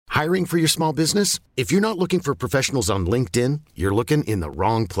Hiring for your small business? If you're not looking for professionals on LinkedIn, you're looking in the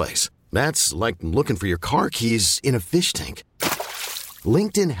wrong place. That's like looking for your car keys in a fish tank.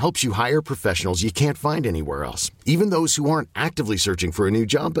 LinkedIn helps you hire professionals you can't find anywhere else, even those who aren't actively searching for a new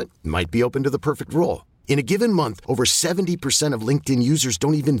job but might be open to the perfect role. In a given month, over 70% of LinkedIn users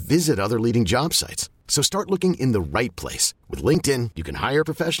don't even visit other leading job sites. So start looking in the right place. With LinkedIn, you can hire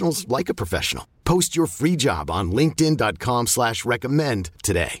professionals like a professional. Post your free job on linkedin.com/recommend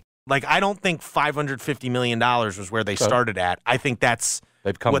today. Like, I don't think $550 million was where they started at. I think that's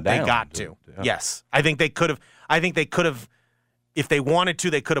what they got to. Yeah. Yes. I think they could have, if they wanted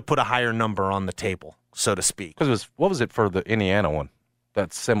to, they could have put a higher number on the table, so to speak. Because what was it for the Indiana one?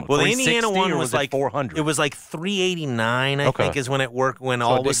 That's similar. Well, the Indiana one was like 400. It was like 389, I think, is when it worked, when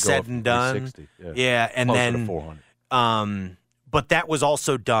all was said and done. Yeah, and closer then to 400. But that was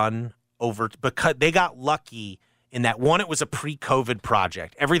also done because they got lucky in that, one, it was a pre-COVID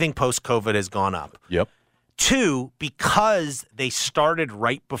project. Everything post-COVID has gone up. Yep. Two, because they started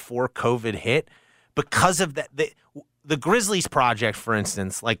right before COVID hit, because of that, the Grizzlies project, for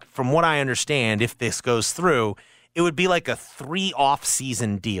instance, like from what I understand, if this goes through, it would be like a 3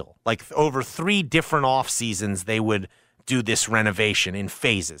 off-season deal. Like over 3 different off-seasons, they would do this renovation in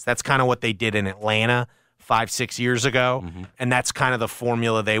phases. That's kind of what they did in Atlanta 5-6 years ago, and that's kind of the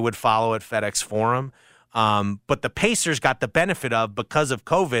formula they would follow at FedExForum. But the Pacers got the benefit of, because of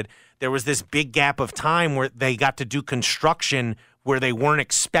COVID, there was this big gap of time where they got to do construction where they weren't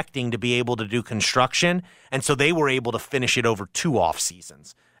expecting to be able to do construction, and so they were able to finish it over 2 off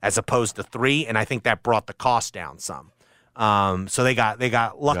seasons as opposed to 3, and I think that brought the cost down some. So they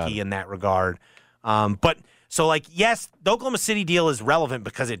got lucky in that regard. But so, like, yes, the Oklahoma City deal is relevant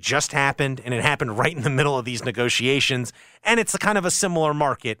because it just happened, and it happened right in the middle of these negotiations, and it's a kind of a similar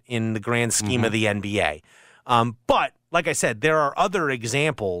market in the grand scheme of the NBA. But like I said, there are other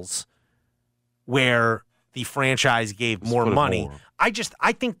examples where the franchise gave more money. I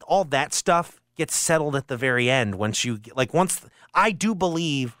think all that stuff gets settled at the very end. I do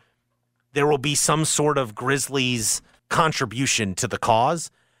believe there will be some sort of Grizzlies contribution to the cause.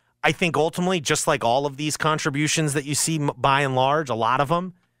 I think ultimately, just like all of these contributions that you see by and large, a lot of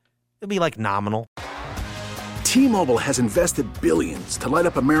them, it'll be like nominal. T-Mobile has invested billions to light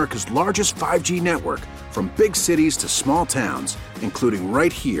up America's largest 5G network, from big cities to small towns, including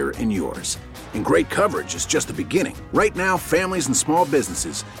right here in yours. And great coverage is just the beginning. Right now, families and small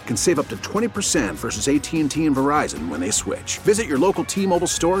businesses can save up to 20% versus AT&T and Verizon when they switch. Visit your local T-Mobile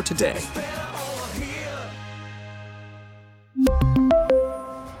store today.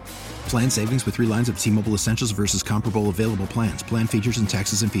 Plan savings with 3 lines of T-Mobile Essentials versus comparable available plans. Plan features and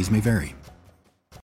taxes and fees may vary.